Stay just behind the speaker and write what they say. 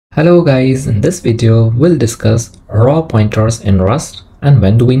Hello guys, in this video we'll discuss raw pointers in Rust and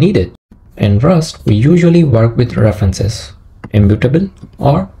when do we need it. In Rust we usually work with references, immutable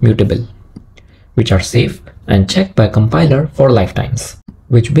or mutable, which are safe and checked by compiler for lifetimes,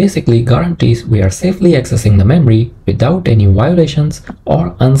 which basically guarantees we are safely accessing the memory without any violations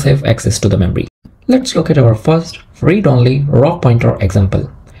or unsafe access to the memory. Let's look at our first read-only raw pointer example.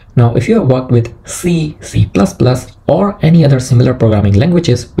 Now, if you have worked with C, C++, or any other similar programming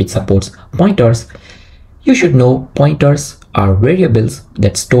languages which supports pointers, you should know pointers are variables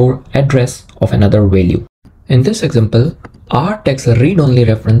that store address of another value. In this example, R takes a read-only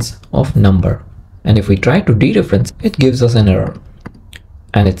reference of number, and if we try to dereference, it gives us an error.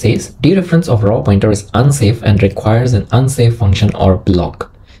 And it says dereference of raw pointer is unsafe and requires an unsafe function or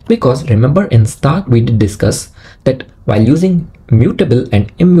block. Because remember in start we did discuss that while using mutable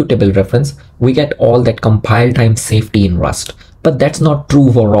and immutable reference, we get all that compile time safety in Rust. But that's not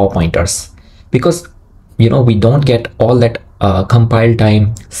true for raw pointers because we don't get all that compile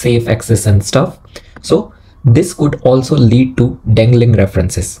time safe access and stuff. So this could also lead to dangling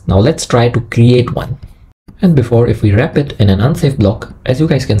references. Now let's try to create one. And before, if we wrap it in an unsafe block, as you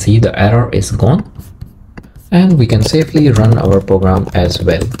guys can see, the error is gone and we can safely run our program as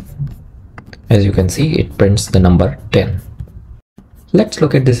well. As you can see, it prints the number 10. Let's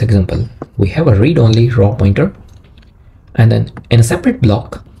look at this example. We have a read-only raw pointer, and then in a separate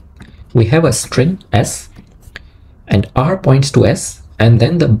block, we have a string s, and R points to s, and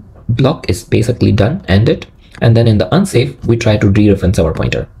then the block is basically done, ended, and then in the unsafe, we try to dereference our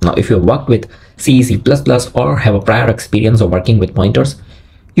pointer. Now, if you have worked with C, C++, or have a prior experience of working with pointers,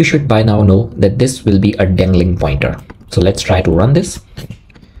 you should by now know that this will be a dangling pointer. So let's try to run this.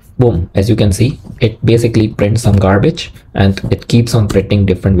 Boom, as you can see, it basically prints some garbage and it keeps on printing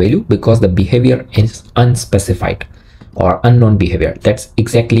different value because the behavior is unspecified or unknown behavior. That's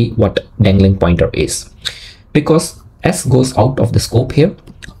exactly what dangling pointer is. Because S goes out of the scope here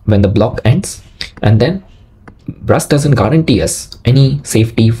when the block ends, and then Rust doesn't guarantee us any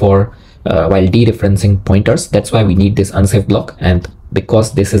safety for while dereferencing pointers. That's why we need this unsafe block, and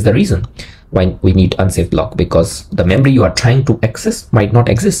because this is the reason why we need unsafe block, because the memory you are trying to access might not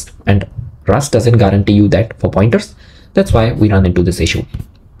exist and Rust doesn't guarantee you that for pointers. That's why we run into this issue.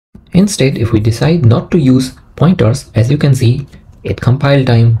 Instead, if we decide not to use pointers, as you can see, at compile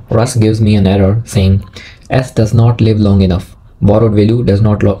time, Rust gives me an error saying S does not live long enough. Borrowed value does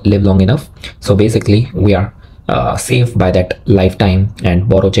not live long enough. So basically we are safe by that lifetime and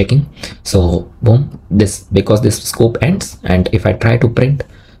borrow checking. So boom, because this scope ends, and if I try to print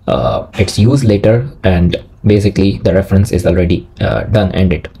its use later, and basically the reference is already done,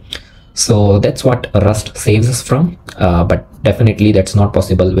 ended. So that's what Rust saves us from, but definitely that's not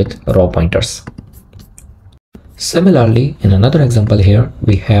possible with raw pointers. Similarly, in another example here,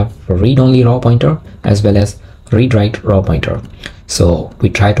 we have read-only raw pointer as well as read-write raw pointer. So we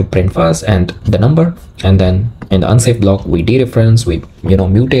try to print first and the number, and then in the unsafe block we dereference, we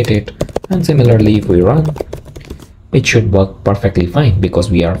mutate it, and similarly if we run, it should work perfectly fine because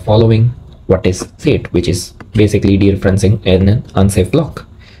we are following what is said, which is basically dereferencing in an unsafe block.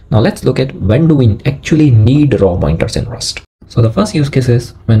 Now let's look at when do we actually need raw pointers in Rust. So the first use case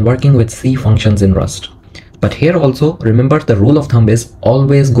is when working with C functions in Rust. But here also remember the rule of thumb is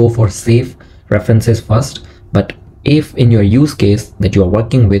always go for safe references first. But if in your use case that you are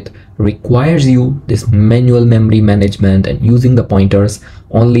working with requires you this manual memory management and using the pointers,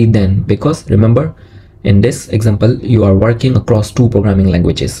 only then, because remember in this example you are working across two programming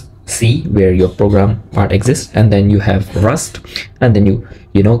languages, C where your program part exists, and then you have Rust, and then you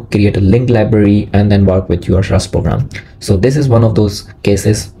create a linked library and then work with your Rust program. So this is one of those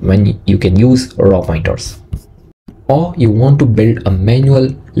cases when you can use raw pointers. Or you want to build a manual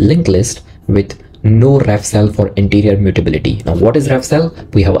linked list with no ref cell for interior mutability. Now what is ref cell?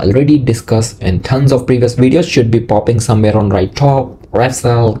 We have already discussed in tons of previous videos, should be popping somewhere on right top. Ref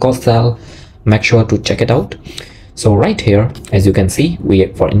cell, cost cell, make sure to check it out. So right here, as you can see,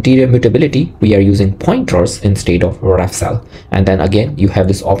 for interior mutability we are using pointers instead of ref cell, and then again you have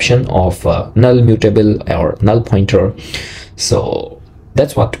this option of null mutable or null pointer. So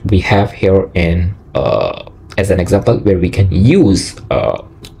that's what we have here in as an example where we can use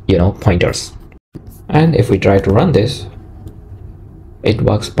pointers. And if we try to run this, it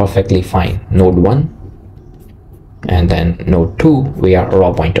works perfectly fine. Node 1 and then node 2 we are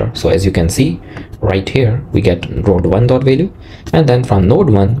raw pointer. So as you can see right here, we get node 1 dot value, and then from node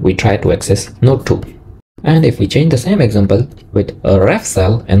 1 we try to access node 2. And if we change the same example with a ref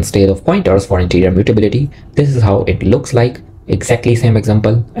cell instead of pointers for interior mutability, this is how it looks like. Exactly same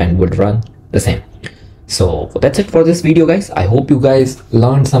example and would run the same. So that's it for this video, guys. I hope you guys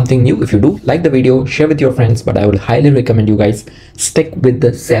learned something new. If you do, like the video, share with your friends, but I would highly recommend you guys stick with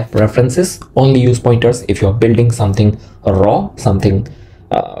the safe references. Only use pointers if you're building something raw, something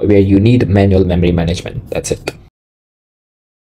where you need manual memory management. That's it.